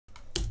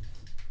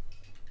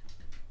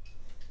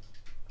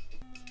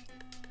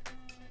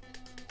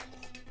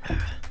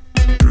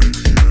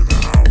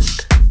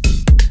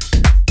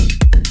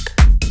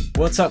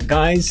What's up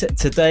guys?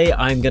 Today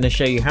I'm going to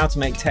show you how to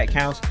make tech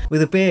house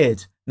with a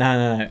beard.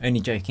 No, only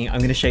joking. I'm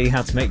going to show you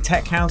how to make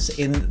tech house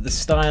in the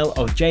style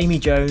of Jamie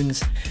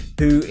Jones,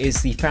 who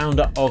is the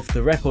founder of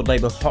the record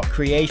label Hot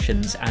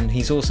Creations, and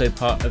he's also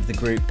part of the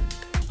group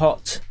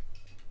Hot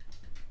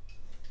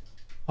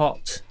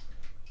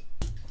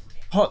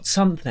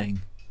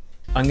something.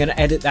 I'm going to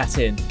edit that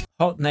in.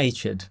 Hot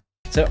Natured.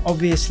 So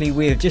obviously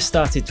we have just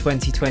started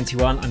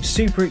 2021. I'm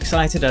super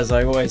excited, as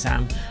I always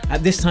am.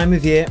 At this time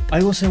of year,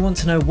 I also want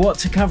to know what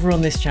to cover on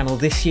this channel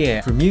this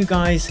year. From you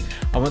guys,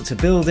 I want to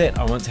build it,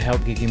 I want to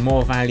help give you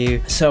more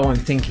value. So I'm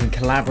thinking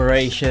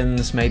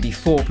collaborations, maybe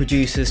 4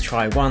 producers,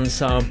 try 1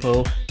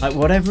 sample, like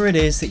whatever it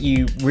is that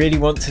you really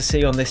want to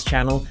see on this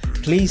channel,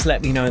 please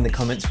let me know in the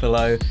comments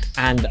below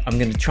and I'm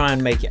going to try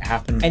and make it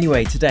happen.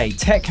 Anyway, today,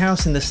 tech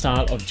house in the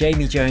style of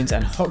Jamie Jones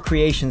and Hot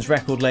Creations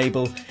record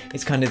label.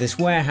 It's kind of this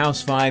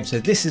warehouse vibe,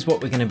 so this is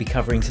what we're going to be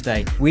covering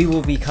today. We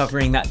will be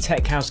covering that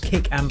tech house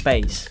kick and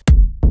bass.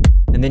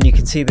 And then you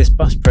can see this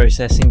bus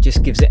processing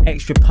just gives it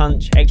extra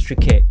punch, extra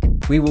kick.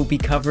 We will be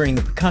covering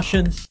the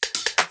percussion.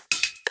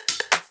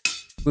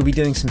 We'll be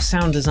doing some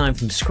sound design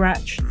from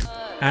scratch.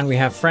 And we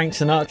have Frank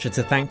Sinatra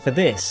to thank for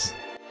this.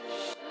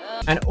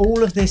 And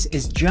all of this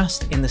is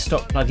just in the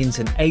stock plugins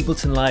in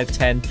Ableton Live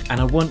 10,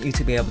 and I want you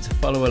to be able to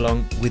follow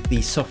along with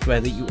the software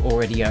that you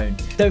already own.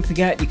 Don't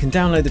forget, you can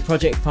download the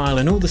project file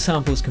and all the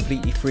samples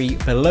completely free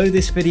below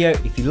this video.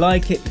 If you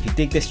like it, if you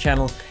dig this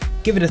channel,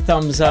 give it a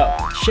thumbs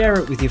up, share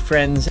it with your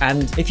friends,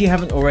 and if you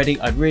haven't already,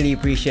 I'd really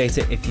appreciate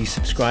it if you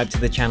subscribe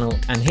to the channel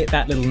and hit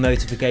that little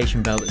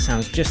notification bell that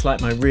sounds just like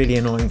my really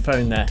annoying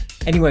phone there.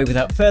 Anyway,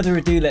 without further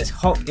ado, let's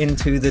hop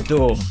into the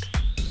door.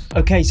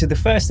 Okay, so the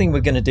first thing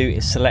we're going to do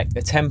is select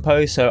the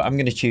tempo. So I'm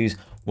going to choose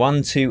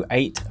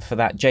 128 for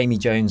that Jamie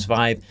Jones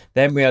vibe.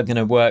 Then we are going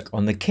to work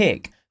on the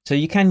kick. So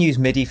you can use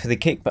MIDI for the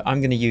kick, but I'm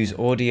going to use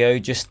audio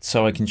just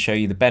so I can show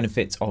you the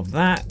benefits of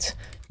that.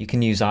 You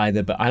can use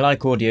either, but I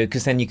like audio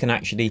because then you can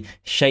actually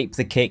shape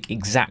the kick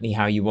exactly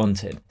how you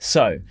want it.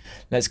 So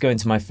let's go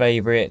into my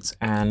favorites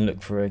and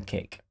look for a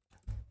kick.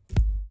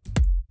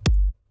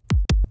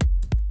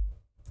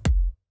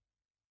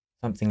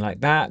 Something like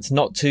that,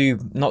 not too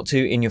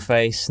in your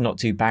face, not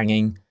too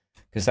banging,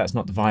 because that's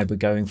not the vibe we're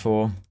going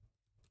for.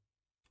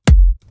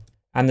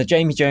 And the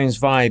Jamie Jones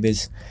vibe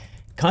is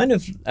kind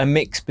of a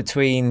mix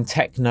between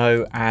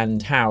techno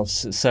and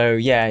house. So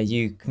yeah,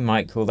 you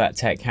might call that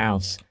tech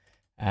house.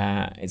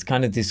 It's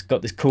kind of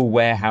got this cool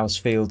warehouse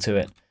feel to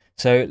it.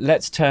 So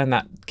let's turn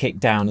that kick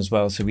down as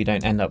well so we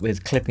don't end up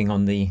with clipping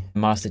on the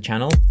master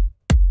channel.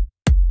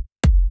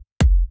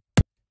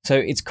 So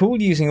it's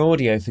cool using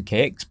audio for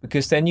kicks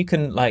because then you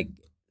can like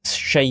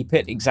shape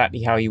it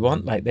exactly how you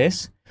want, like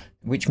this,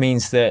 which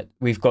means that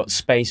we've got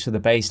space for the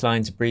bass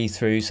line to breathe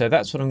through. So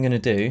that's what I'm going to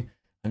do.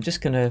 I'm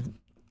just going to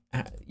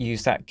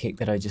use that kick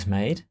that I just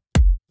made.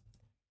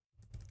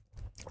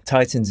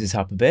 Tightens this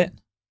up a bit.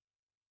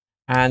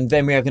 And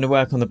then we are going to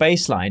work on the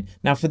bass line.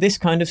 Now for this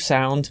kind of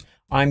sound,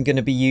 I'm going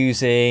to be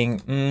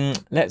using,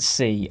 let's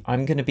see,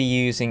 I'm going to be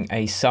using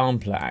a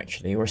sampler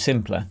actually, or a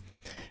simpler.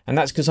 And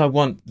that's because I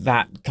want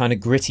that kind of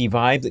gritty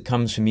vibe that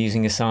comes from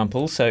using a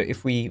sample. So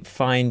if we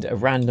find a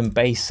random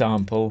bass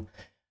sample,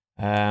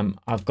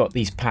 I've got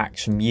these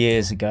packs from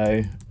years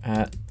ago.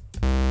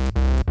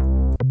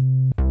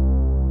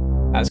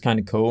 That's kind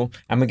of cool.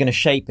 And we're going to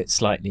shape it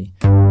slightly.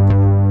 So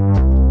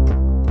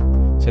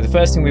the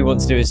first thing we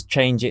want to do is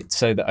change it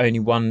so that only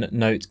one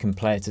note can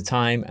play at a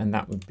time. And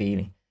that would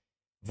be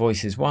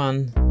voices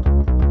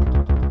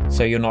 1.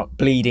 So you're not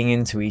bleeding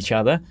into each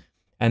other.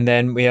 And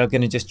then we are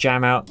going to just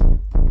jam out.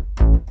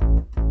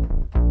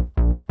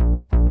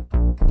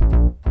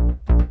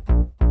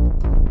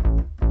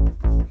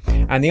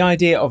 And the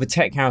idea of a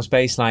tech house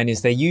bass line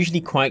is they're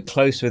usually quite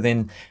close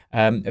within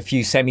a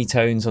few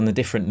semitones on the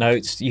different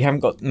notes. You haven't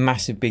got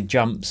massive big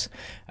jumps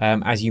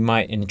as you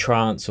might in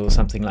trance or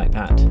something like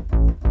that.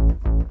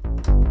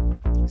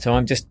 So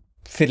I'm just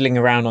fiddling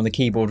around on the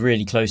keyboard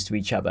really close to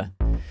each other.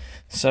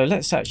 So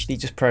let's actually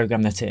just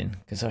program that in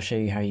because I'll show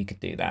you how you could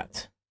do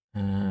that.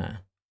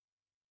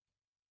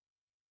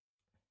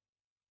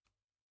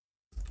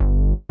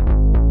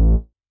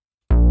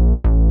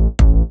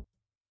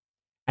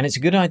 And it's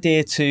a good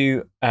idea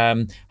to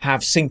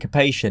have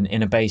syncopation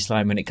in a bass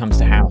line when it comes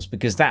to house,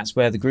 because that's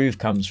where the groove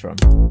comes from.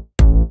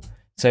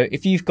 So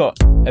if you've got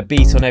a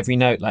beat on every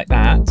note like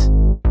that,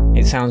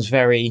 it sounds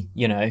very,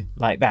 you know,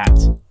 like that.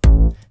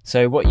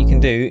 So what you can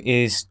do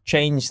is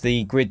change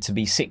the grid to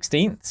be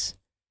 16ths,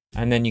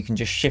 and then you can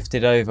just shift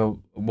it over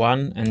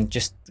 1 and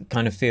just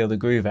kind of feel the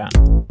groove out.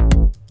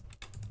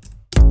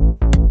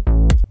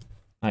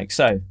 Like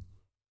so.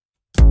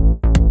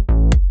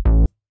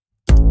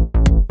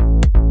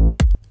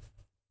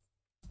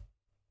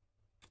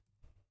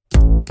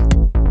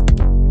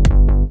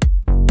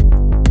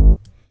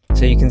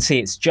 So you can see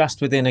it's just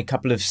within a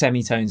couple of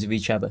semitones of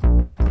each other.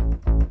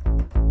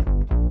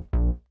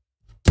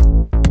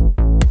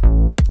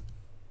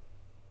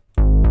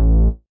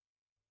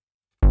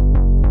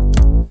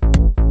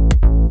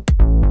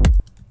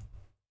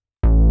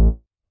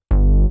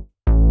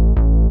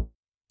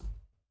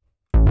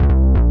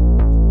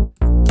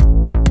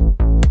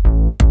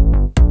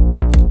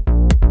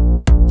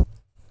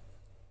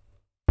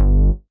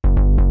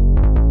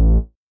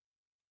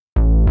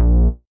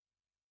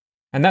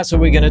 And that's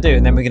what we're going to do,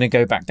 and then we're going to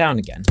go back down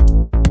again.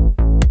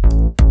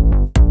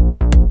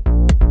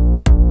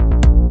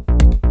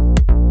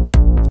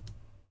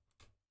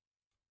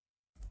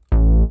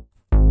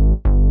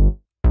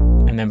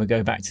 And then we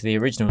go back to the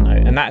original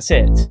note, and that's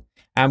it.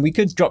 And we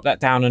could drop that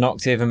down an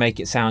octave and make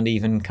it sound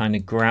even kind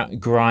of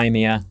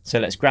grimier. So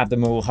let's grab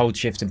them all, hold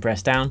shift and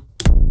press down.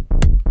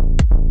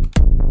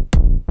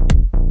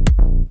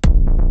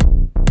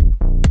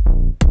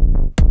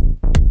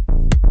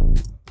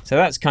 So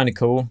that's kind of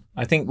cool.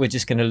 I think we're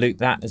just going to loop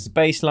that as the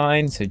bass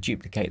line, so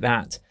duplicate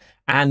that.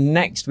 And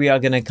next we are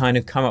going to kind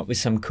of come up with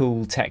some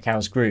cool tech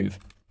house groove.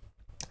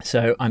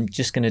 So I'm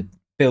just going to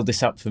build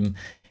this up from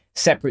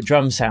separate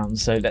drum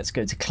sounds. So let's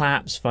go to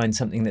claps, find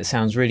something that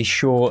sounds really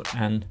short,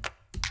 and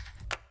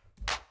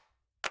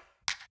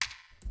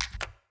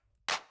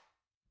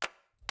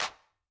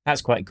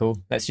that's quite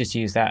cool. Let's just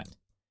use that.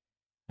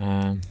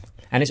 And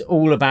it's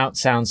all about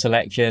sound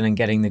selection and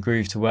getting the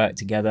groove to work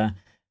together.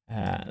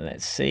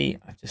 Let's see,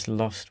 I've just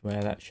lost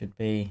where that should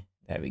be.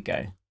 There we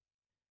go.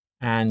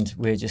 And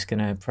we're just going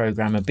to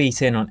program a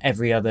beat in on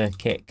every other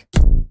kick.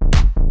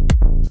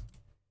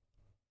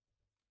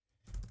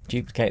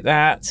 Duplicate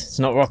that. It's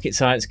not rocket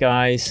science,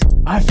 guys.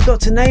 I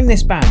forgot to name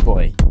this bad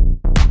boy.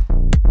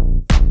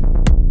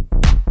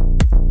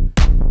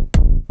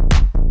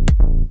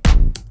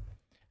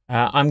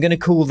 I'm going to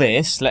call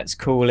this, let's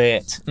call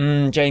it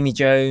Jamie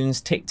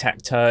Jones,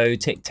 tic-tac-toe,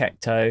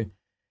 tic-tac-toe,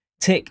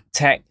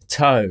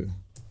 tic-tac-toe.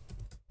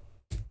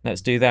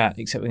 Let's do that,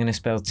 except we're going to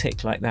spell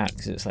tick like that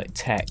because it's like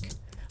tech.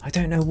 I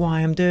don't know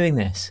why I'm doing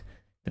this,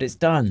 but it's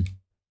done.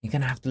 You're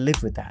going to have to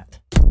live with that.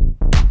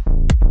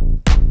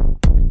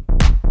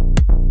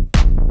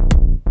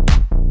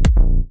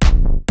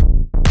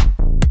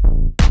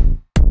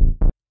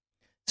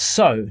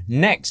 So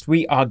next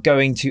we are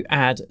going to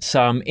add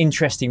some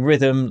interesting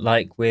rhythm,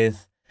 like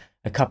with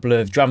a couple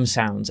of drum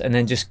sounds, and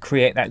then just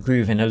create that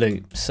groove in a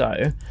loop.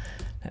 So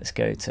let's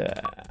go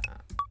to,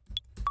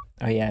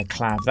 oh yeah,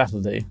 clav,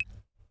 that'll do.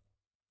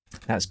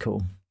 That's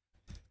cool.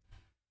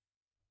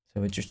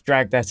 So we'll just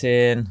drag that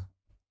in.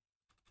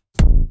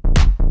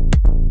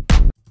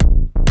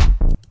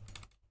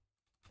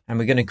 And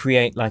we're going to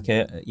create like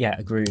a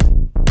groove.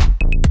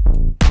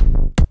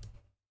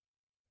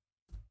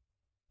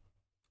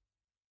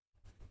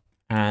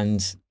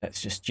 And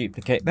let's just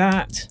duplicate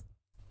that.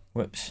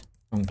 Whoops,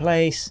 wrong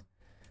place.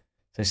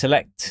 So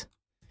select,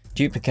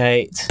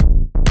 duplicate.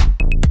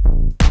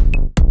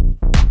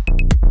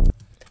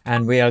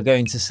 And we are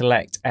going to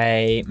select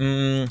a,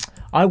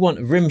 I want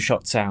a rim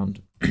shot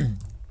sound. So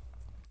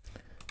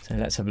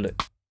let's have a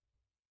look.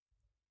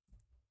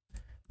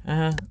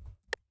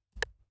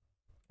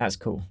 That's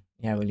cool.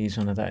 Yeah, we'll use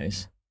one of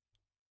those.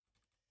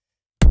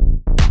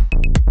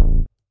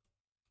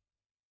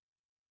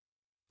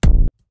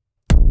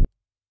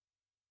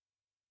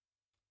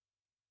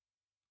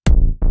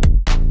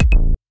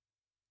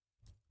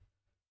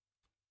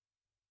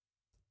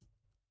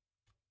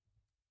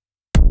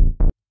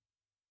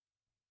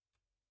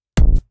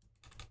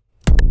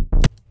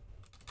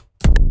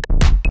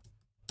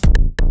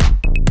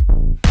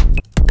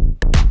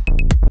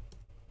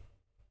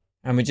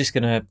 And we're just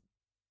going to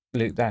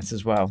loop that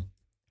as well.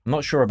 I'm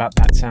not sure about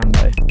that sound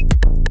though.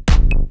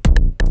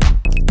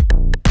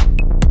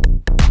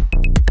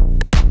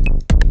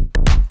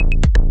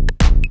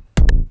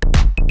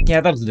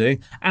 Yeah, that'll do.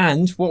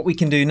 And what we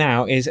can do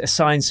now is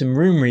assign some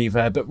room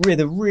reverb, but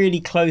with a really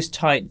close,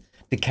 tight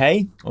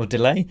decay or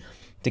delay.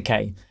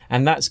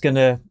 And that's going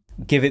to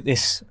give it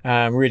this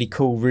really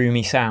cool,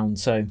 roomy sound.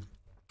 So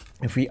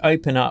if we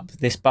open up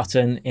this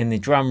button in the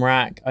drum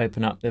rack,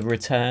 open up the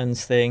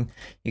returns thing,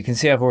 you can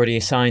see I've already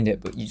assigned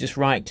it, but you just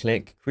right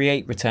click,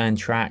 create return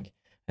track,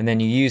 and then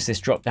you use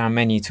this drop down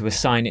menu to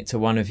assign it to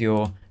one of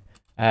your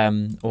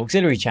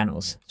auxiliary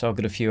channels. So I've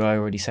got a few I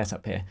already set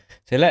up here.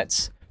 So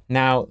let's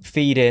now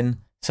feed in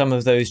some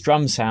of those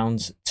drum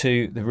sounds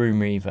to the room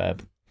reverb.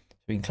 So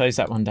we can close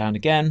that one down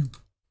again,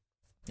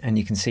 and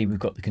you can see we've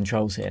got the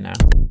controls here now.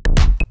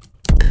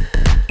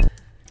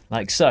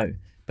 Like so.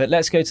 But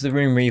let's go to the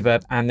room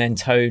reverb and then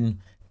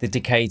tone the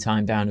decay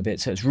time down a bit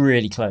so it's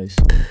really close.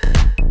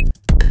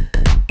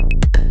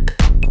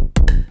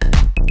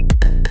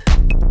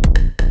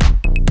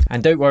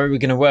 And don't worry, we're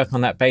going to work on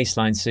that bass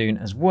line soon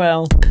as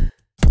well.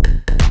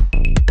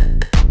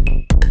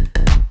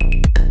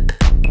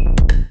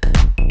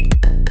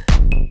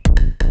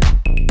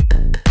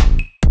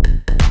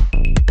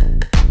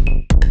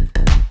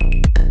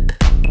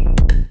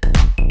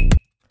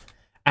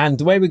 And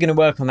the way we're going to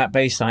work on that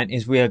bass line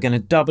is we are going to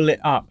double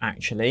it up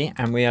actually,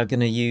 and we are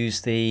going to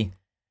use the,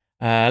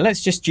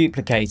 let's just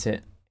duplicate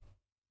it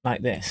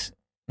like this.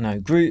 No,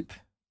 group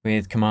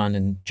with Command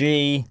and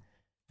G,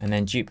 and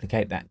then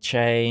duplicate that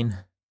chain.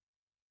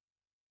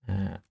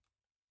 And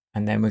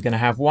then we're going to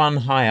have one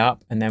high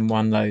up and then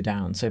one low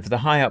down. So for the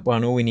high up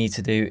one, all we need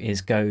to do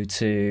is go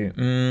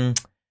to,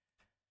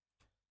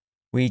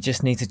 we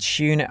just need to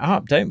tune it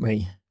up, don't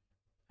we?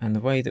 And the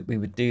way that we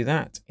would do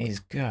that is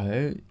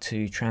go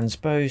to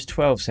transpose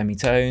 12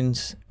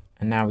 semitones,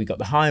 and now we've got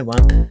the high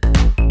one.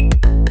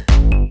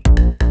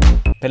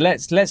 But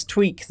let's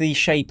tweak the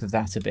shape of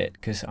that a bit,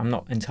 because I'm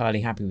not entirely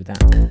happy with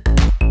that.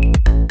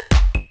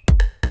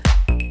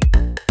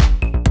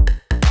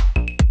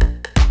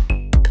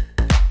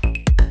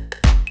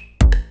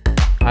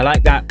 I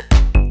like that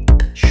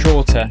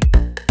shorter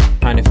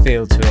kind of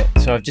feel to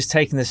it. So I've just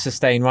taken the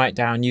sustain right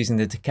down using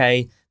the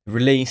decay, the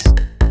release.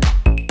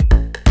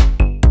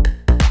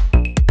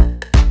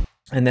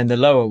 And then the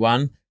lower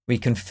one, we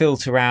can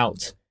filter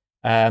out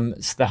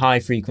the high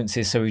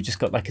frequencies. So we've just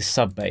got like a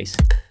sub bass.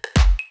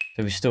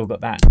 So we've still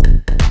got that.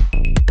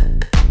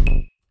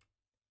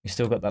 We've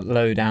still got that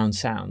low down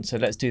sound. So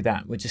let's do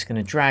that. We're just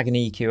going to drag an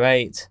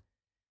EQ8,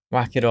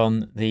 whack it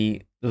on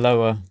the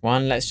lower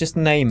one. Let's just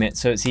name it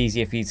so it's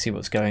easier for you to see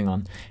what's going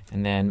on.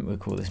 And then we'll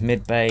call this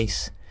mid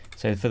bass.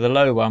 So for the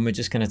low one, we're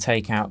just going to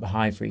take out the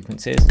high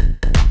frequencies.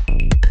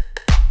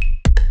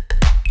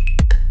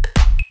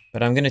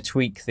 But I'm going to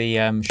tweak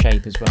the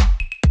shape as well.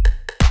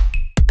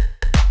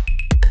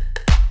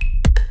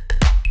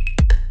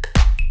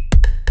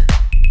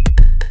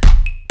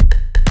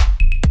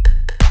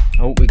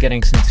 Oh, we're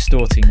getting some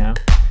distorting now.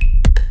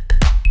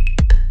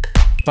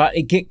 But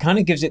it kind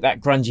of gives it that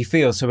grungy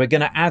feel. So we're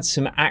going to add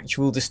some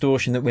actual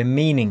distortion that we're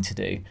meaning to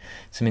do,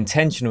 some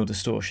intentional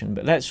distortion.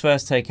 But let's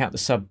first take out the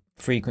sub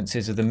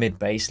frequencies of the mid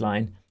bass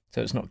line,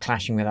 so it's not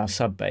clashing with our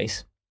sub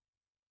bass,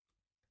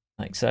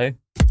 like so.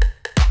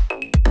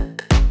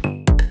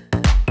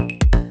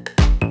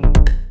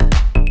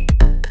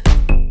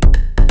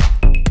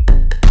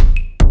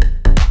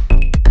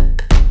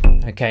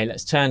 Okay,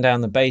 let's turn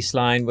down the bass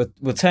line.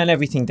 We'll turn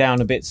everything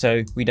down a bit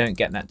so we don't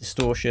get that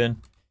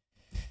distortion.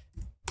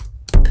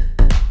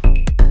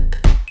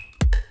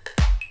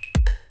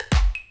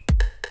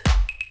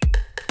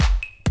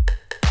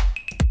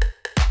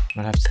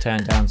 I'll have to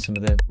turn down some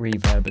of the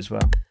reverb as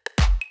well.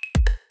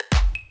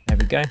 There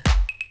we go.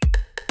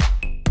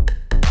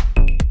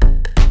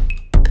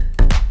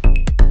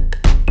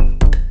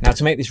 Now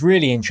to make this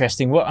really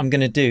interesting, what I'm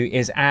going to do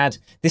is add,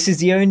 this is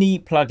the only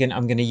plugin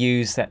I'm going to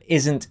use that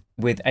isn't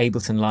with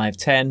Ableton Live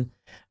 10,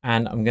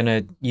 and I'm going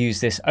to use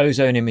this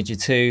Ozone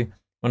Imager 2,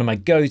 one of my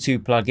go-to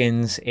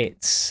plugins.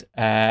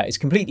 It's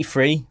completely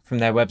free from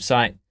their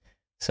website,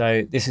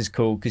 so this is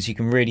cool because you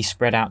can really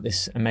spread out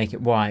this and make it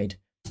wide.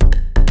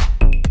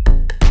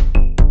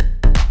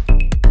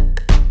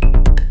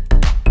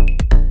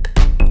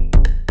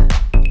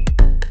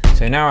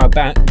 So now our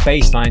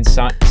bass line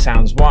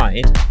sounds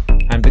wide,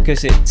 and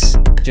because it's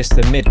just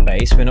the mid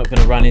bass, we're not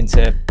going to run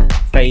into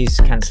phase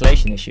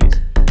cancellation issues.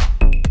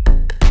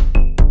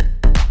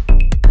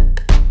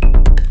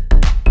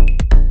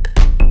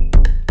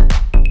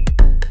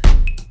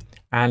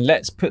 And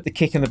let's put the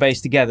kick and the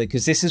bass together,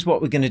 because this is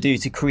what we're going to do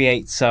to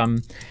create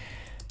some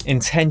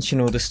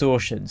intentional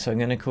distortion. So I'm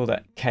going to call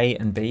that K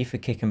and B for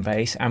kick and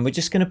bass, and we're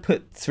just going to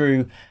put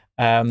through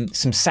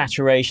some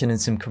saturation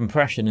and some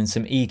compression and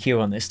some EQ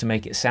on this to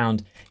make it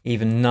sound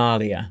even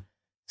gnarlier.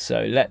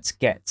 So let's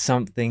get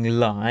something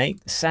like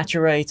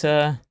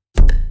saturator.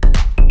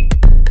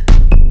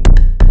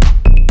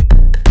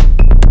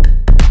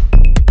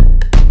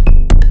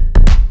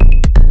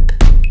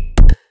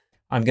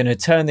 I'm going to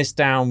turn this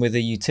down with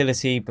a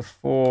utility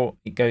before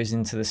it goes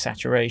into the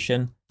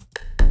saturation.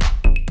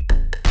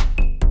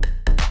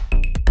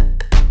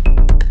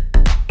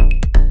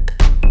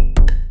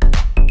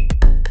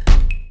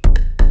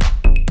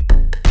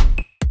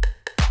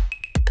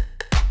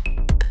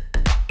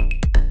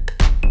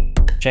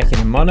 Checking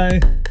in mono.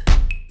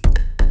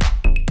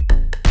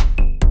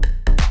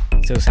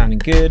 Still sounding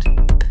good.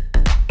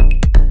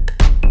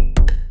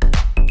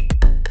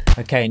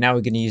 Okay, now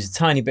we're going to use a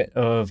tiny bit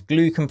of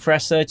glue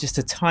compressor just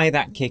to tie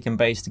that kick and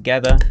bass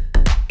together.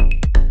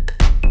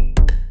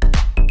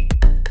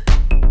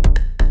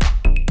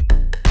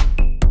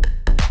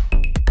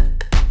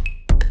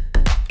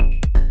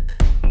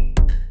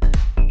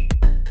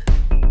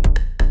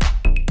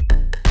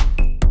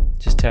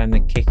 Just turn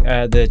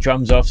the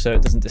drums off so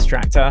it doesn't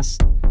distract us.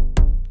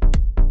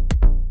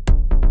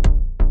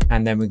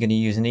 And then we're going to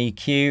use an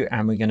EQ,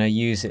 and we're going to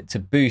use it to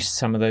boost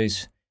some of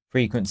those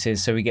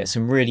frequencies so we get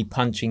some really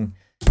punching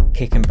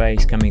kick and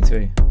bass coming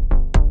through.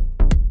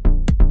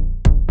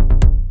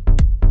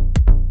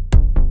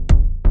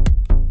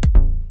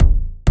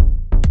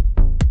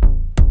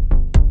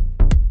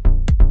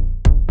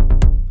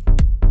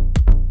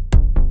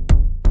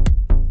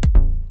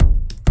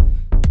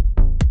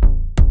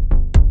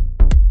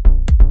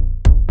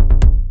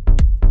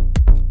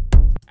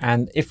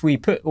 And if we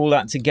put all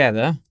that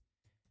together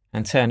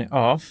and turn it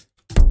off,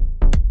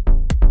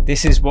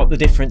 this is what the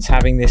difference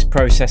having this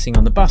processing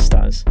on the bus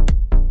does.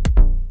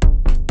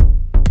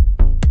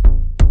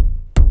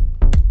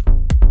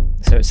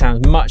 So it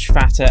sounds much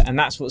fatter, and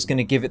that's what's going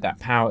to give it that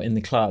power in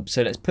the club.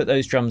 So let's put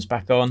those drums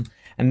back on,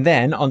 and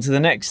then on to the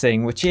next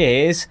thing, which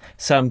is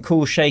some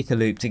cool shaker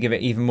loop to give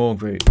it even more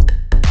groove.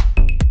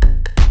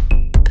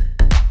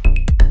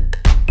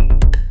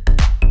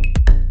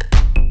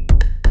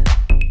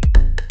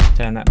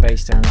 Turn that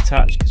bass down a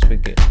touch because we're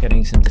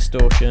getting some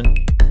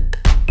distortion.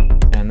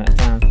 Turn that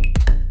down.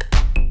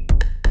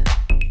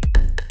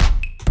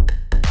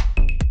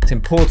 It's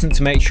important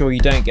to make sure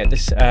you don't get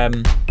this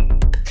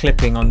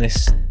clipping on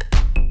this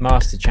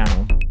master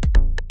channel.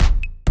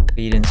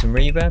 Feed in some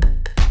reverb.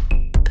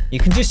 You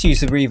can just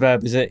use the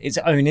reverb as its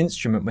own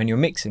instrument when you're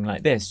mixing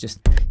like this. Just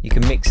you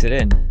can mix it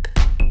in.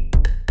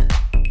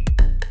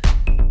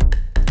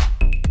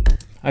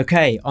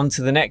 Okay, on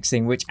to the next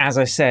thing, which, as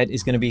I said,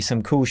 is going to be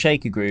some cool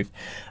shaker groove.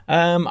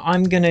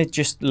 I'm going to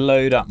just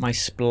load up my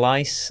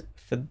splice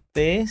for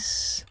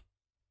this.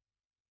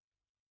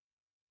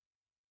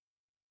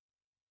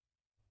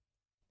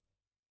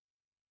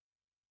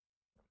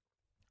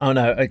 Oh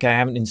no, okay, I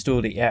haven't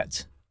installed it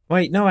yet.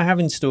 Wait, no, I have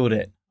installed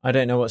it. I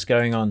don't know what's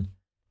going on.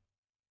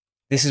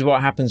 This is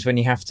what happens when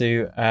you have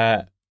to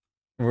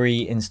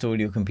reinstall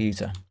your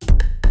computer.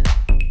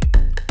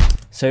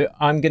 So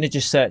I'm going to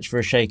just search for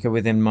a shaker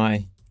within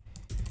my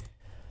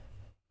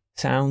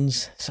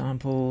sounds,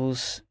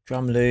 samples,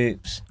 drum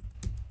loops.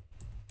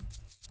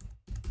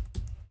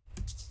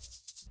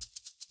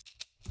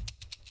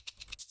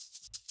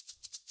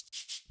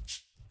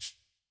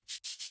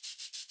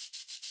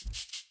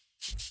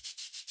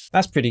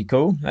 That's pretty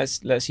cool.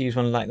 Let's use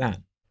one like that.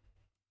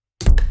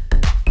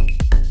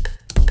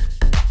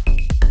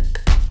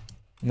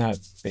 No, a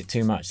bit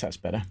too much, that's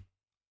better.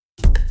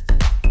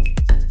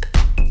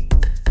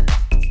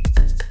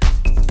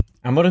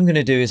 And what I'm going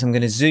to do is I'm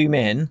going to zoom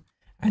in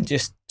and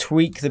just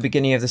tweak the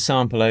beginning of the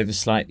sample over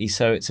slightly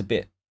so it's a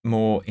bit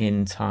more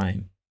in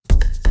time.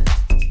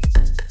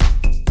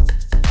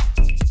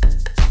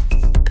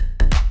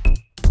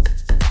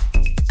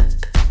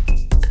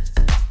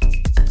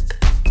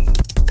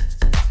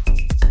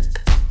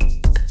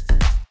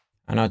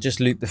 And I'll just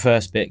loop the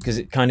first bit because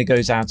it kind of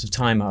goes out of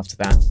time after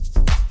that.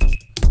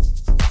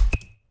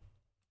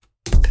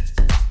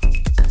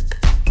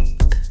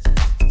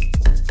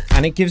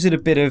 And it gives it a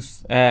bit of,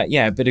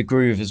 a bit of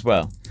groove as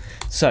well.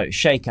 So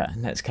shaker,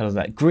 let's color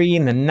that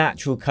green, the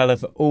natural color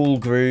for all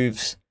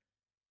grooves,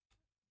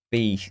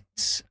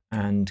 beats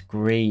and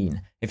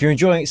green. If you're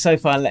enjoying it so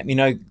far, let me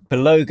know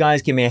below,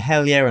 guys. Give me a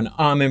hell yeah, an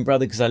amen,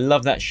 brother, because I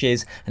love that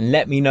shiz. And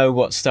let me know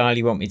what style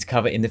you want me to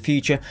cover in the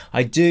future.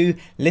 I do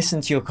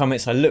listen to your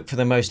comments. I look for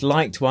the most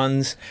liked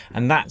ones.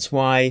 And that's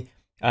why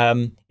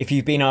if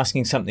you've been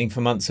asking something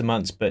for months and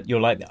months, but you're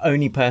like the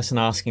only person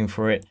asking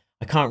for it,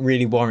 I can't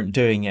really warrant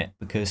doing it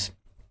because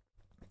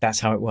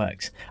that's how it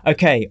works.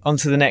 Okay, on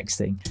to the next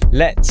thing.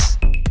 Let's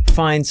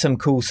find some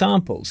cool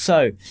samples.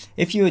 So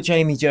if you're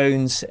Jamie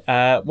Jones,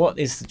 what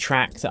is the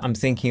track that I'm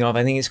thinking of?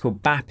 I think it's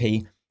called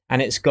BRAH,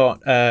 and it's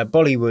got a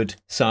Bollywood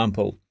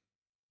sample.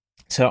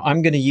 So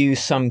I'm going to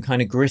use some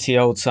kind of gritty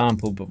old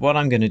sample, but what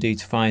I'm going to do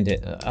to find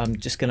it, I'm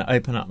just going to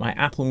open up my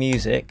Apple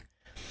Music,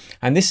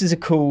 and this is a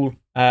cool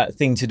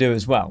thing to do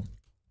as well.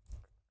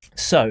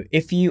 So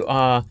if you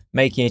are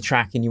making a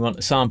track and you want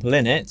a sample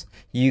in it,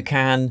 you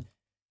can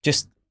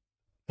just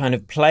kind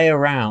of play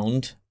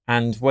around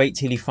and wait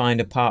till you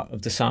find a part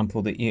of the sample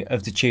of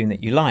the tune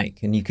that you like,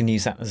 and you can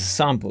use that as a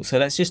sample. So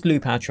let's just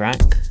loop our track.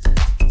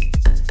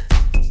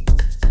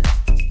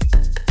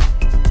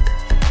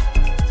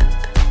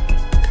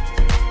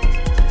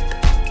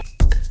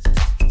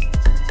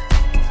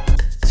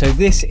 So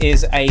this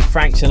is a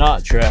Frank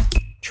Sinatra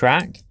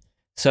track.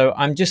 So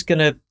I'm just going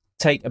to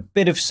take a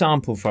bit of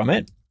sample from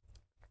it,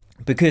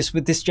 because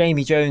with this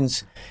Jamie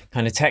Jones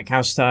kind of tech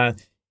house style,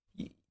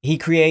 he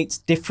creates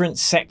different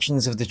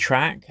sections of the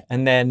track,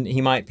 and then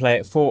he might play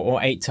it 4 or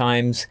 8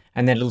 times,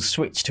 and then it'll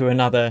switch to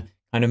another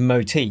kind of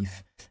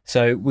motif.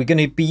 So we're going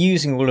to be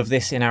using all of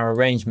this in our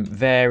arrangement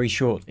very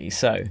shortly.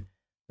 So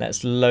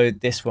let's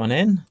load this one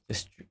in,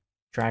 just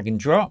drag and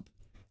drop,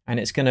 and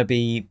it's going to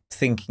be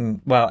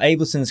thinking, well,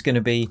 Ableton's going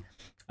to be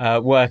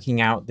working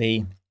out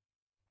the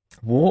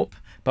warp,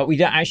 but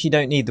we actually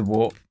don't need the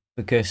warp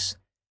because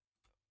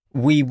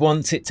we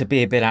want it to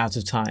be a bit out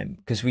of time,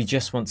 because we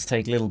just want to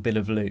take a little bit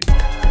of loop.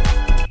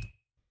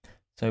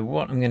 So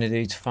what I'm going to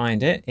do to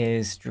find it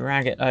is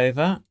drag it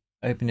over,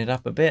 open it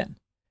up a bit.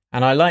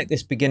 And I like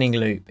this beginning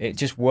loop. It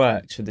just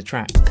works with the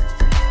track.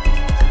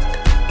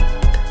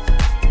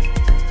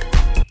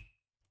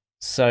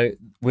 So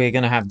we're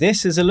going to have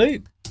this as a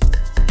loop.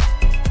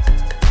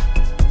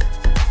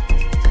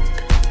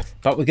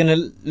 But we're going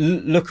to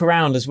look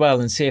around as well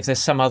and see if there's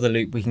some other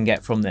loop we can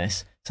get from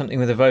this. Something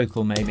with a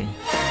vocal maybe.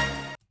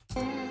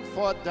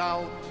 For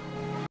doubt,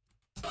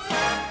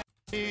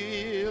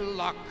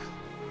 luck.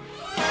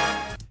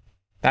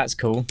 That's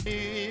cool.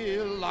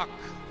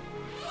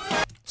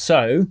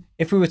 So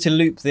if we were to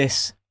loop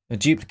this or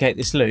duplicate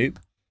this loop,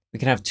 we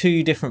can have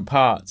 2 different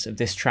parts of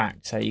this track.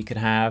 So you could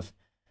have,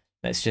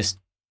 let's just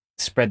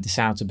spread this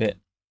out a bit,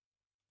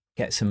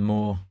 get some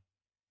more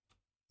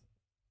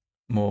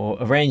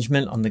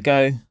arrangement on the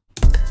go.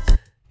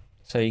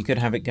 So you could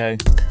have it go.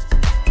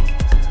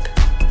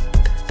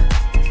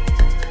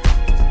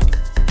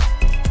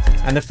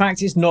 And the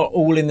fact it's not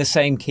all in the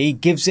same key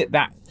gives it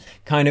that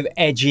kind of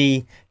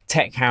edgy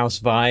tech house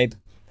vibe,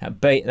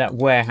 that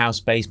warehouse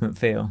basement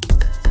feel.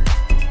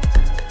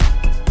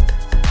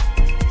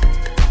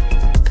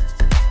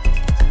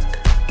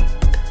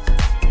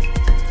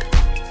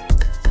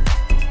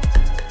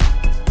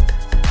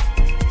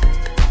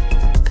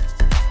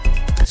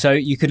 So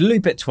you could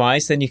loop it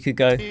twice, then you could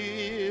go,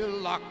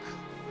 luck.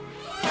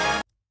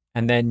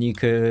 and then you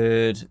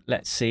could,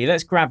 let's see,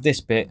 let's grab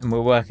this bit and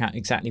we'll work out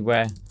exactly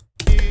where.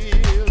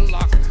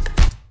 Luck.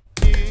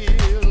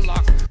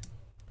 Luck.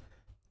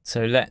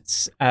 So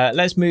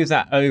let's move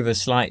that over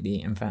slightly,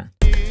 in fact.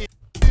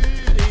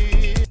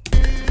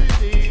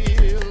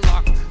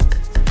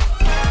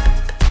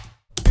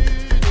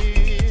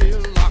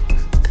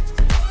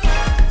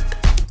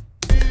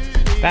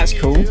 That's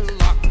cool.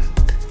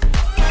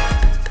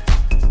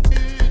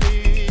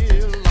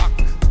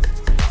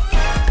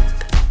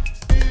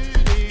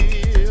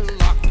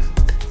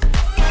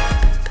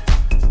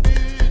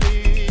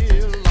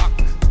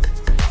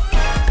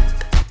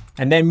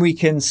 And then we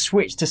can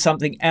switch to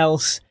something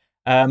else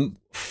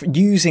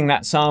using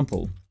that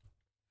sample.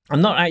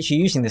 I'm not actually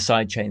using the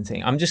sidechain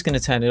thing. I'm just going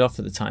to turn it off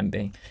for the time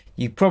being.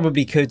 You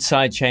probably could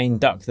sidechain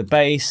duck the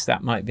bass.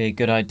 That might be a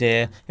good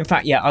idea. In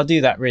fact, yeah, I'll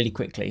do that really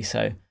quickly.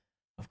 So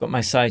I've got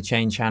my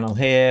sidechain channel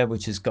here,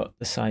 which has got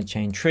the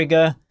sidechain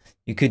trigger.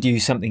 You could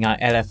use something like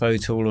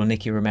LFO Tool or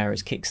Nicky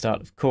Romero's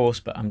Kickstart, of course,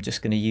 but I'm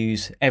just going to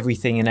use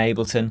everything in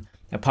Ableton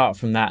apart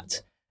from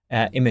that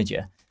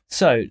imager.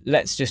 So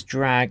let's just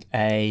drag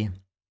a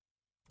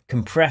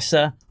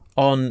compressor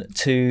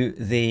onto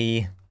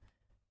the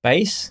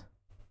bass.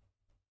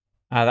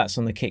 That's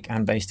on the kick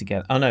and bass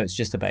together. Oh no, it's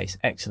just the bass.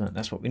 Excellent,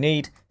 that's what we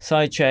need.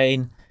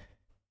 Sidechain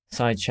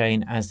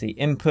as the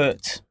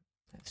input.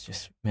 Let's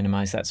just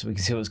minimize that so we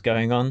can see what's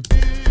going on.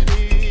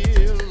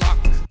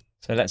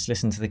 So let's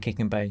listen to the kick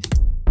and bass.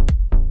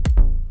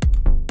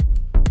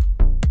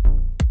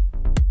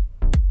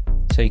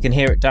 So you can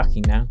hear it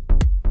ducking now.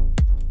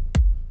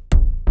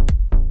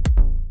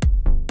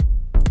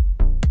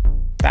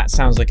 That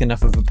sounds like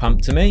enough of a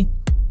pump to me.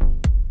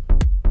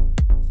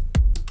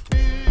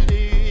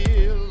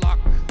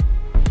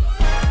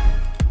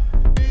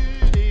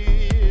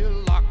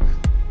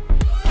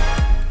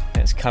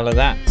 Let's color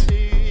that.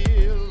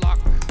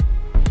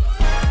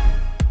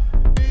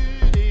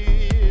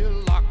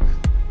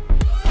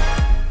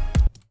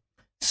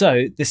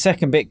 So the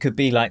second bit could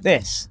be like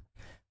this.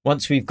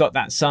 Once we've got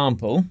that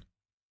sample,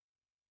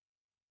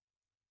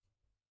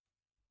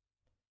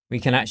 we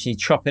can actually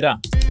chop it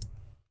up.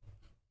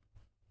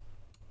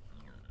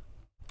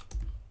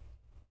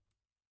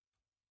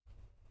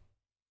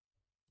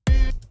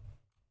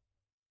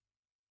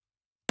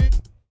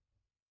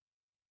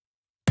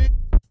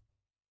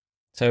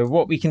 So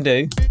what we can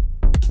do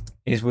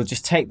is we'll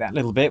just take that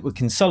little bit, we'll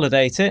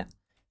consolidate it,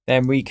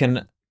 then we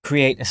can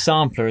create a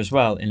sampler as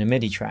well in a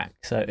MIDI track.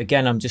 So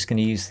again, I'm just going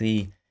to use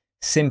the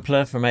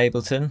simpler from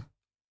Ableton,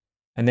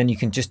 and then you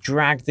can just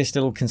drag this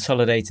little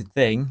consolidated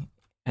thing,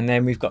 and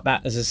then we've got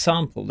that as a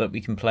sample that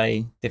we can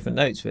play different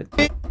notes with.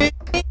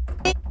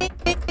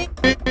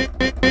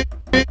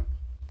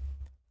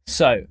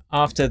 So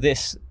after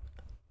this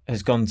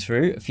has gone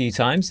through a few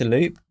times, the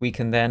loop, we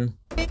can then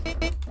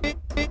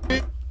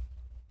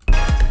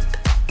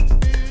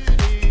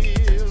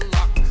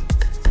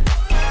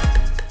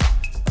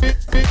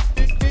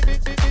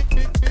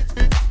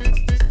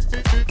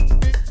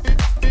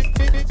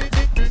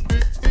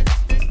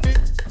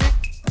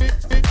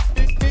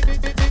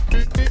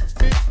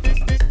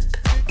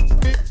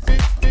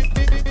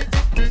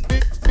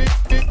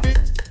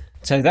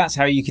So that's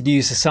how you could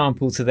use a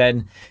sample to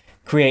then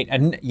create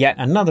yet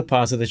another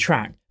part of the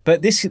track.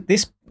 But this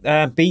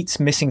beat's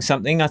missing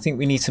something. I think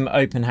we need some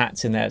open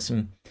hats in there,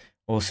 some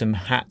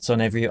hats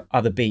on every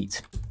other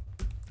beat.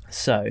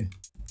 So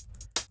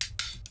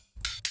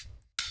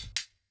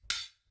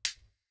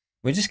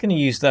we're just going to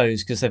use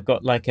those because they've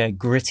got like a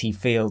gritty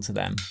feel to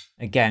them,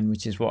 again,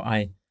 which is what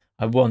I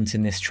want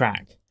in this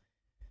track.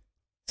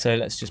 So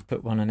let's just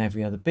put one on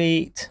every other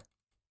beat.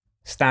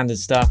 Standard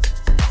stuff.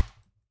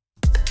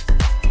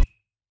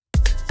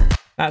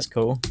 That's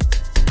cool.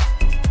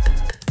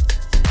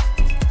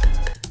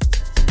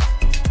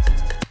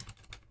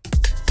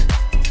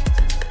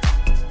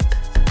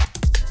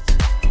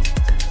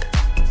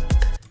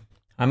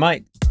 I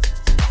might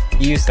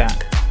use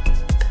that.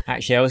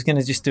 Actually, I was going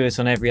to just do it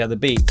on every other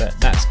beat, but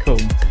that's cool.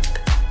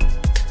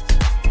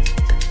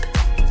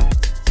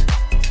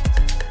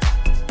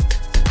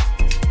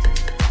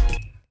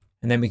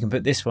 And then we can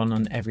put this one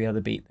on every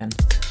other beat then.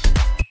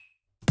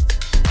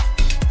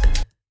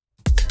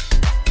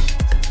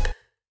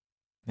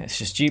 Let's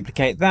just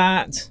duplicate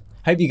that.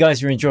 Hope you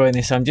guys are enjoying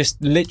this. I'm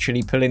just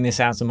literally pulling this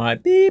out of my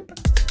beep.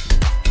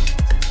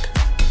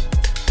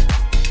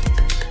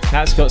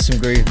 That's got some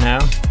groove now.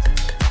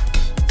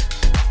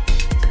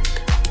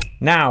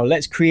 Now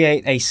let's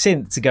create a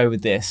synth to go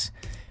with this.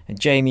 A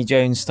Jamie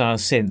Jones style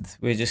synth.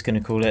 We're just going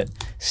to call it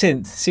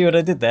synth. See what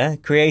I did there?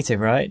 Creative,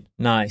 right?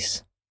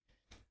 Nice.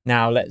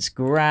 Now let's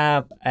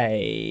grab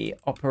a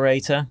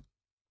operator.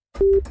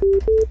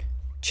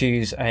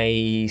 Choose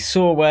a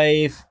saw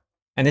wave.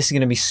 And this is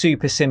going to be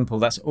super simple.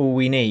 That's all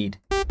we need.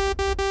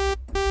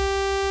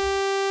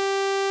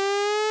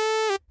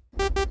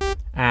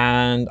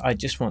 And I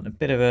just want a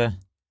bit of a,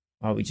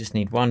 well, we just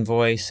need one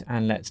voice,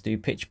 and let's do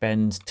pitch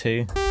bend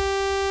 2.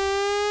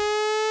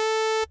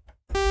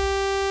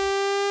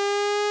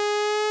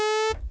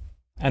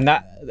 And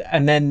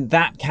then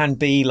that can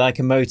be like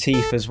a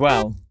motif as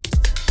well.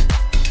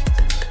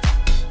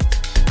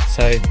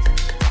 So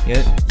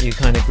you're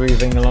kind of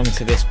grooving along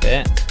to this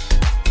bit.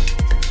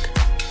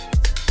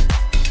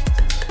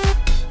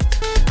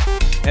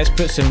 Let's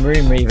put some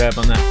room reverb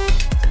on that.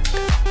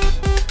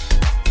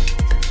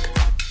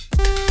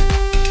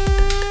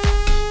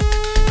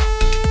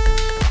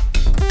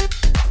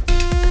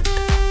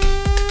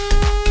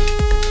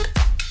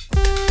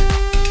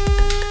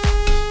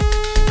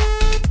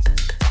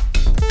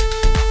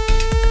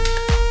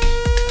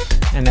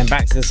 And then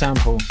back to the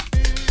sample.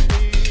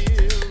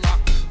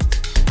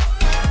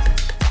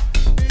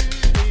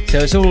 So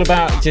it's all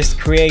about just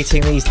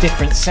creating these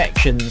different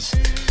sections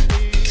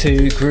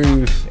to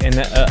groove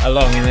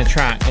along in the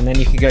track, and then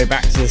you could go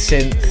back to the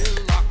synth,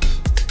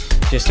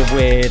 just a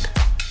weird.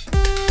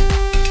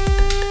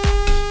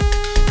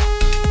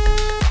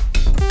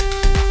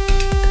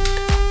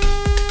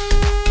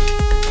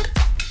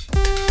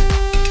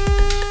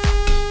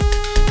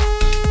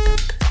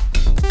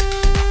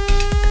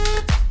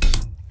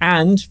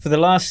 And for the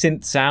last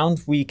synth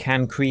sound, we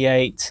can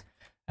create,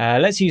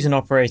 let's use an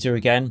operator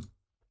again,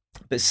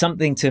 but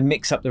something to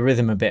mix up the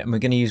rhythm a bit, and we're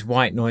going to use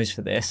white noise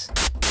for this.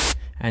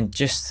 And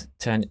just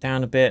turn it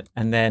down a bit,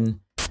 and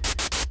then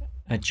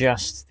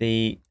adjust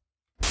the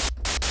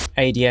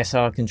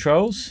ADSR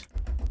controls.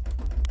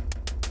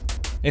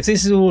 If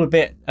this is all a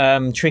bit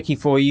tricky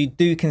for you,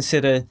 do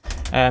consider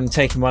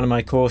taking one of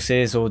my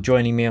courses or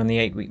joining me on the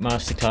 8-week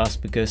masterclass,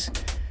 because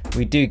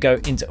we do go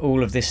into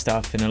all of this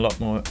stuff in a lot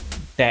more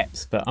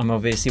depth, but I'm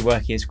obviously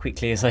working as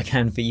quickly as I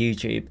can for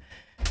YouTube.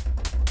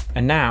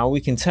 And now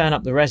we can turn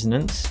up the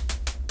resonance,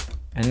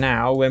 and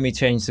now when we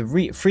change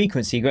the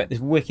frequency, you get this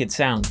wicked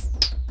sound.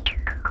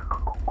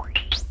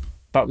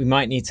 But we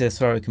might need to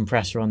throw a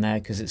compressor on there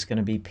because it's going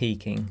to be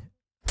peaking.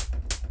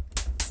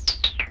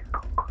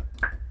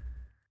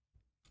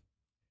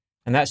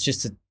 And that's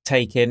just to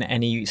take in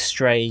any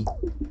stray,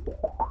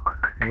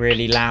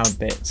 really loud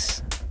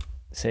bits,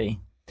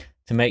 see,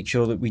 to make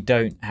sure that we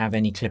don't have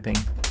any clipping.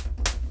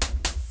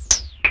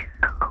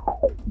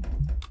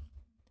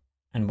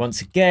 And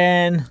once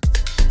again,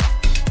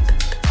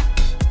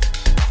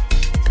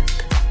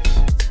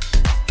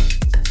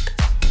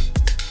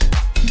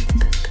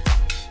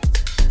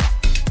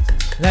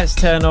 let's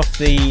turn off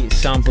the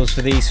samples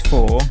for these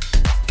four.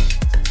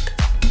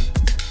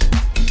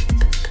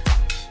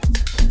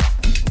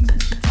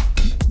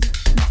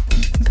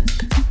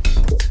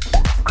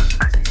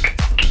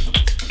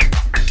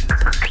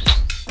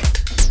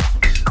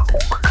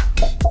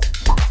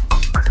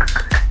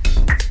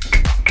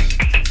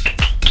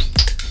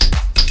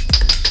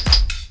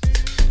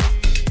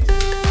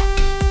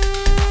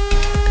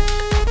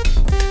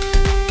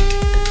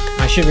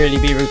 I should really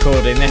be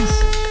recording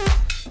this.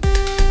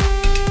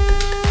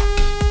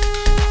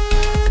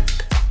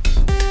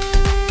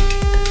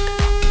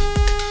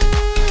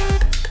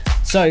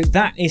 So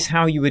that is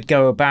how you would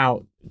go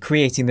about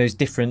creating those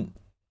different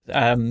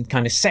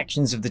kind of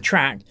sections of the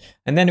track,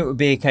 and then it would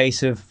be a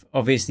case of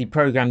obviously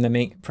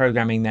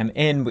programming them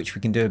in, which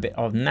we can do a bit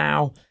of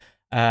now,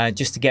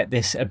 just to get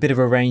this a bit of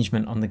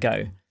arrangement on the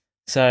go.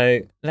 So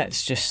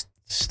let's just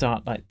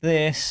start like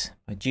this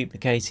by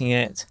duplicating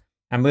it,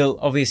 and we'll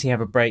obviously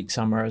have a break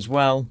somewhere as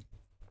well.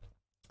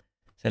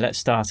 So let's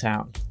start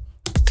out.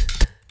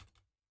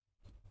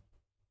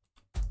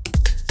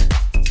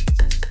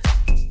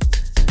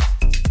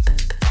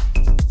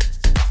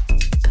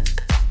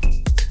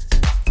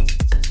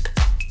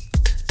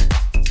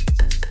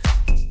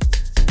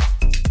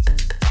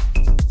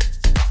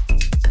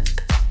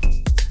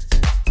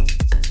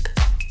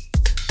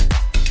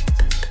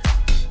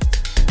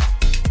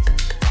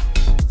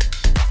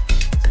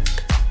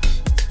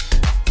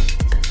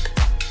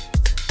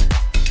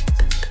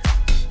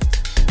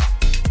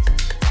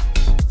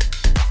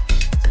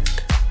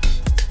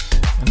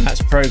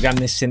 Program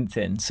this synth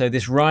in. So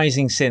this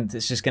rising synth,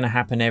 it's just going to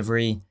happen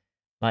every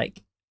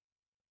like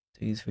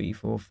 2, 3,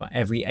 4, 5,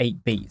 every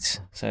 8 beats.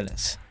 So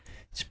let's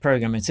just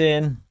program it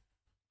in,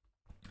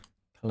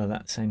 color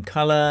that same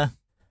color.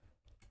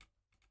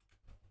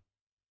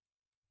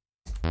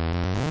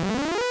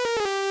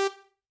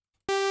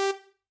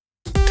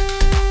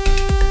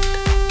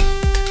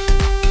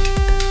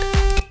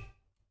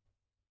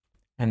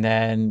 And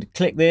then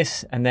click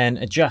this and then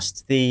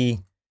adjust the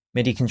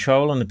MIDI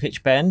control on the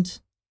pitch bend.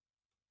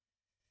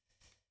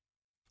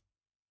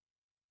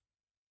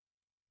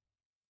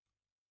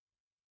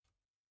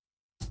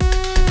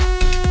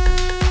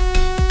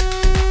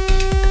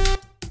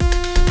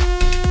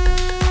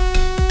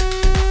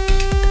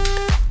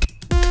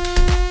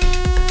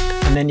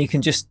 And then you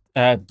can just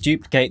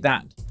duplicate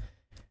that.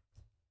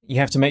 You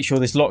have to make sure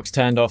this lock's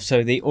turned off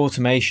so the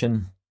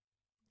automation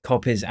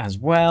copies as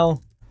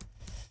well.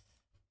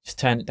 Just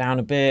turn it down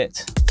a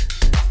bit.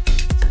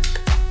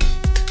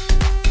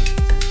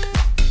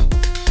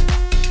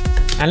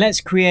 And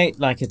let's create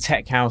like a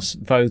tech house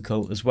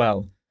vocal as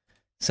well.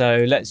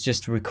 So let's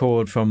just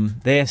record from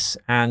this,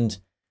 and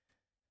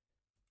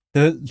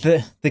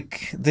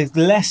The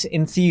less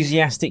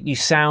enthusiastic you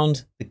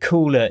sound, the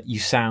cooler you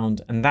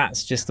sound, and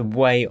that's just the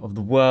way of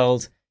the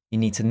world. You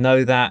need to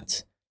know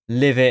that,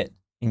 live it,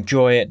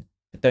 enjoy it,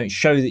 but don't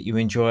show that you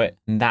enjoy it,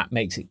 and that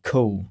makes it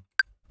cool.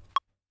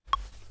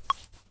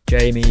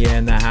 Jamie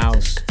in the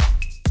house.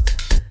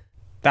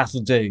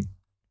 That'll do.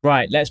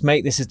 Right, let's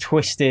make this a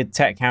twisted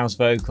tech house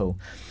vocal.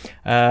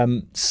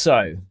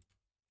 So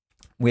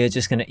we're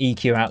just going to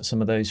EQ out some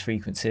of those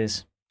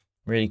frequencies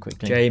really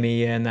quickly.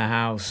 Jamie in the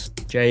house.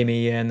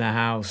 Jamie in the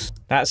house.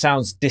 That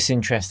sounds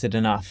disinterested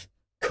enough.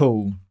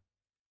 Cool.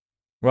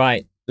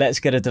 Right, let's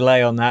get a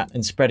delay on that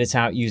and spread it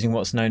out using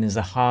what's known as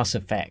the Haas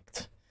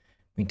effect.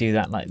 We do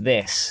that like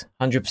this.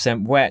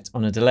 100% wet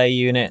on a delay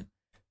unit.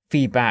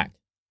 Feedback,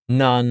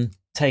 none.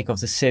 Take off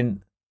the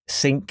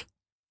sync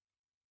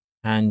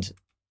and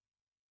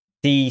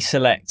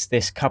deselect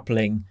this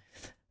coupling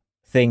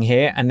thing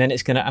here, and then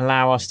it's going to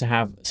allow us to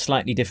have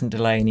slightly different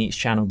delay in each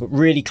channel, but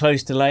really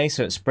close delay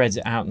so it spreads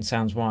it out and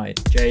sounds wide.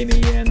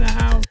 Jamie in the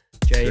house.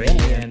 Jamie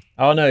in.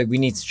 Oh no, we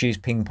need to choose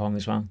ping pong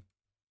as well.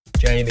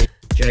 Jamie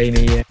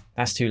in.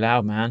 That's too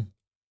loud, man.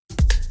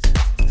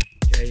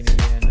 Jamie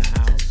in the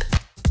house.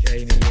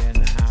 Jamie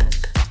in the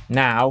house.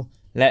 Now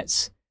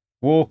let's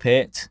warp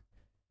it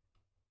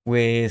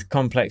with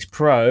Complex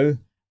Pro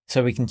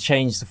so we can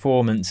change the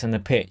formants and the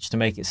pitch to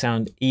make it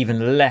sound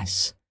even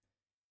less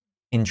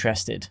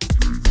interested.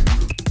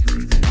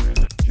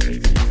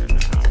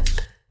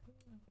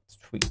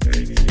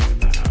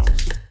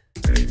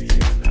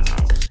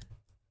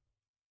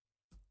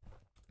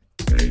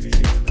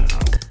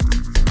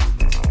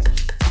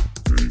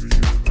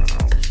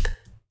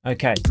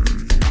 Okay,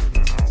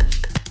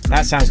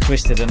 that sounds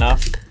twisted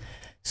enough.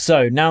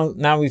 So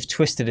now we've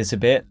twisted it a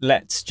bit,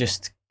 let's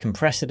just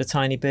compress it a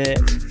tiny bit.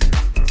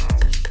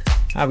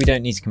 We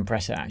don't need to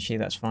compress it actually,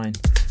 that's fine.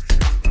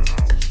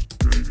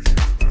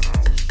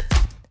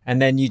 And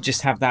then you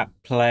just have that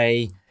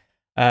play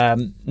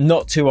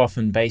not too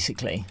often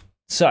basically.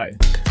 So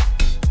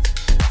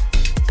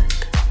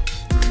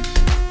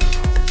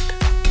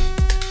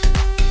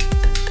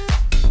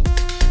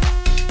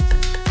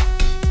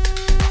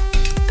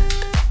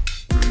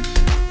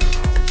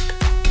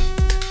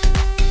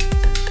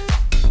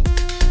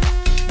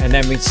and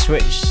then we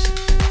switch.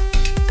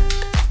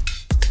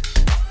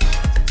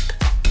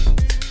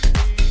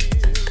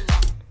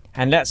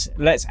 And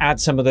let's add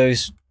some of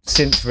those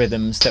synth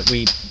rhythms that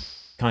we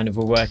kind of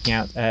were working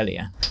out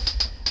earlier.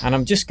 And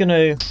I'm just going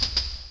to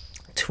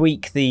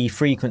tweak the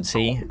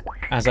frequency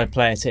as I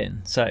play it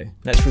in. So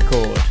let's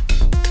record.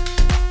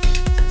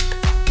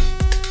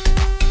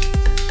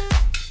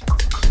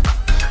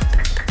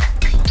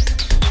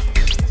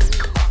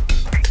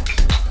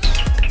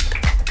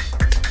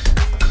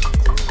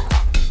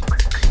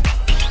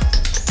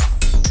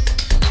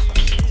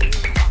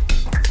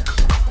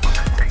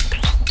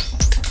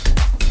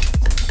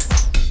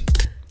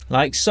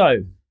 Like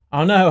so.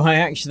 Oh no, I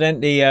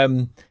accidentally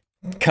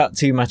cut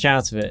too much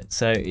out of it.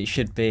 So it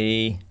should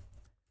be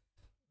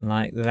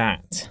like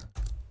that.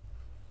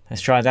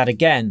 Let's try that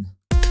again.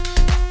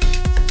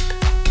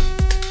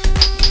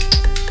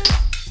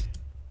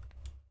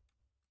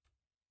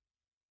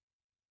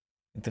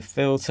 With the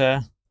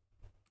filter.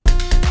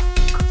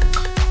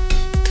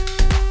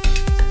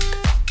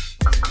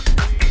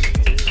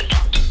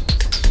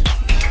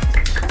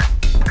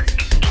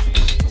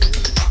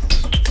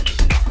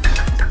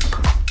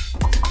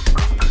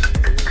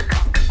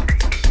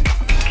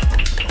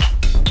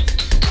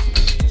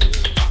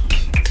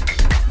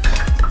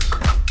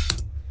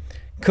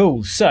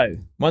 Cool, so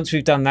once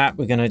we've done that,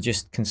 we're going to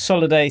just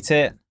consolidate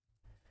it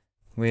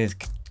with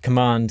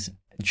Command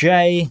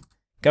J,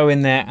 go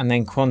in there and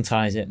then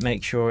quantize it,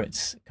 make sure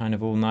it's kind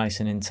of all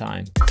nice and in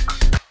time.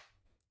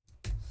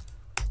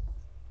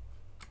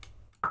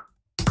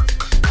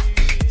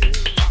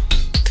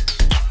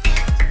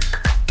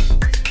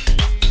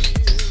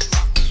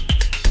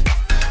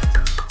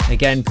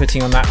 Again,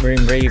 putting on that room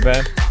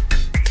reverb.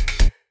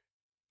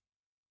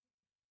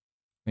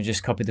 We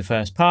just copy the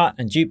first part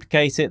and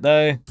duplicate it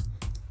though.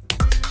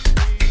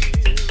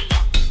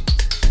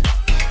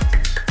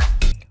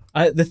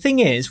 The thing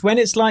is, when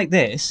it's like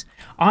this,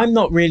 I'm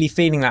not really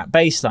feeling that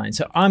bass line,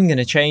 so I'm going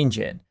to change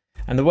it.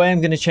 And the way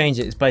I'm going to change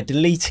it is by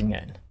deleting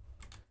it.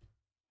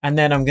 And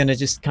then I'm going to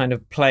just kind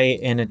of play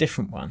it in a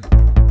different one.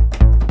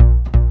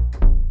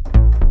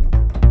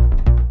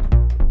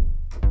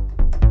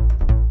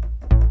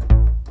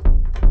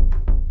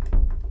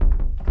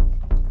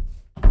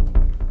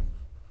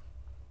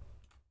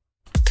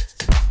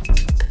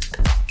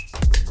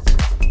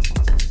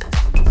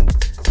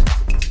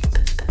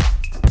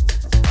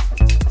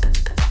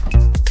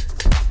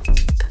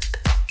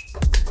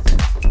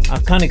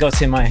 Kind of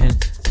got in my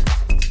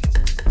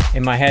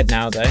head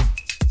now though.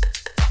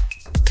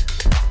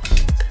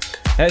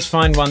 Let's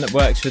find one that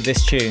works with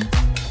this tune.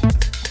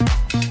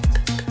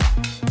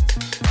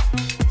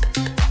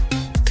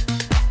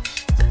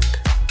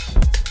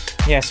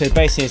 Yeah, so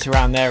basically it's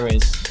around there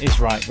is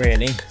right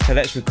really. So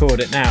let's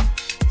record it now.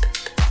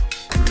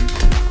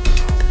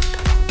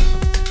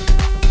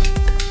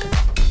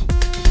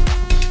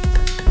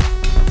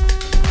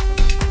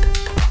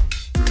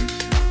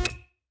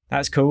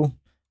 That's cool.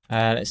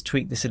 Let's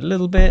tweak this a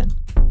little bit.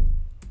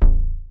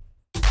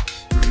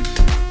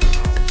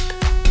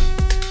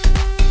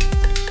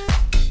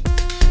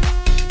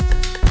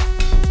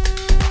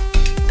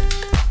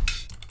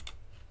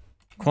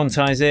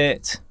 Quantize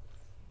it.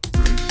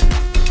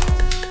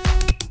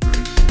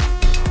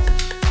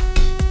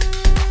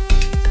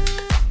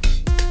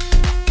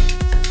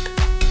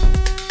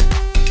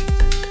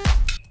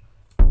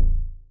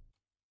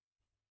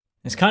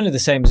 It's kind of the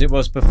same as it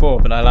was before,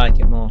 but I like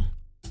it more.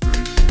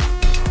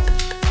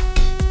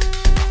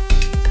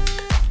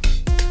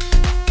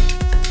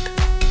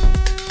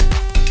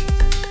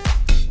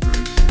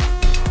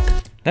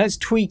 Let's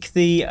tweak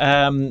the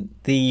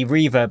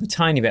reverb a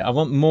tiny bit. I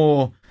want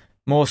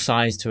more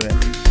size to it.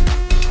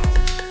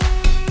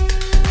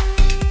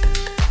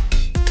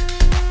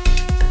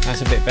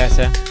 That's a bit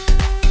better.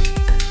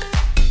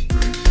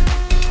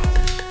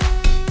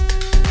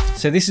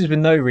 So this is with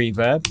no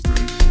reverb.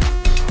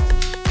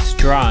 It's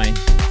dry.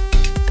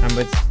 And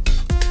with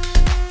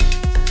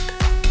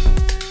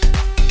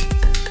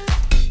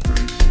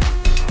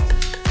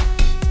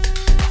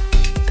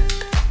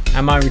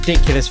my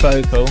ridiculous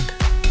vocal.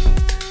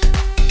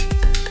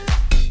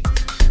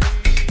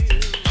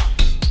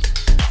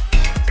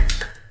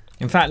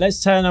 In fact,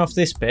 let's turn off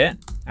this bit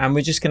and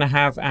we're just going to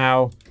have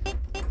our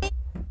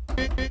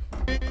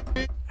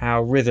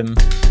rhythm.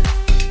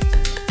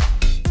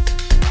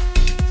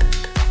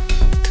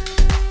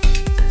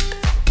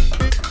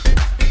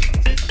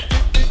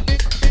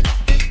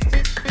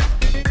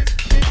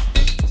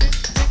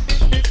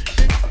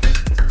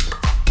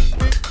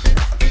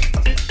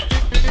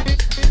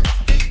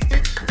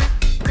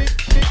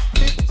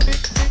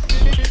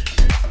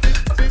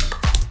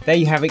 There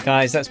you have it,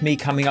 guys. That's me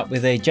coming up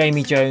with a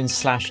Jamie Jones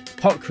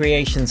 / Hot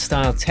Creation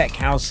style tech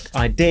house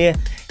idea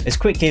as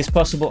quickly as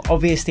possible.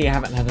 Obviously, I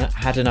haven't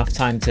had enough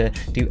time to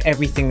do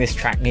everything this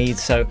track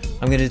needs, so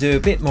I'm going to do a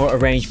bit more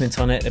arrangement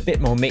on it, a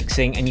bit more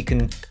mixing, and you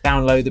can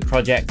download the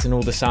project and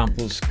all the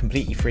samples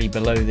completely free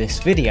below this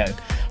video.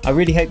 I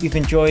really hope you've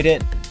enjoyed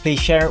it. Please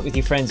share it with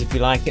your friends if you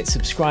like it.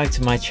 Subscribe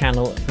to my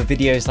channel for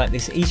videos like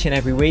this each and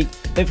every week.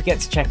 Don't forget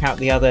to check out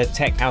the other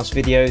tech house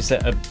videos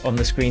that are on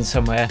the screen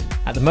somewhere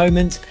at the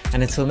moment.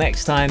 And until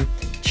next time,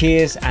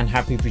 cheers and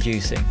happy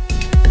producing.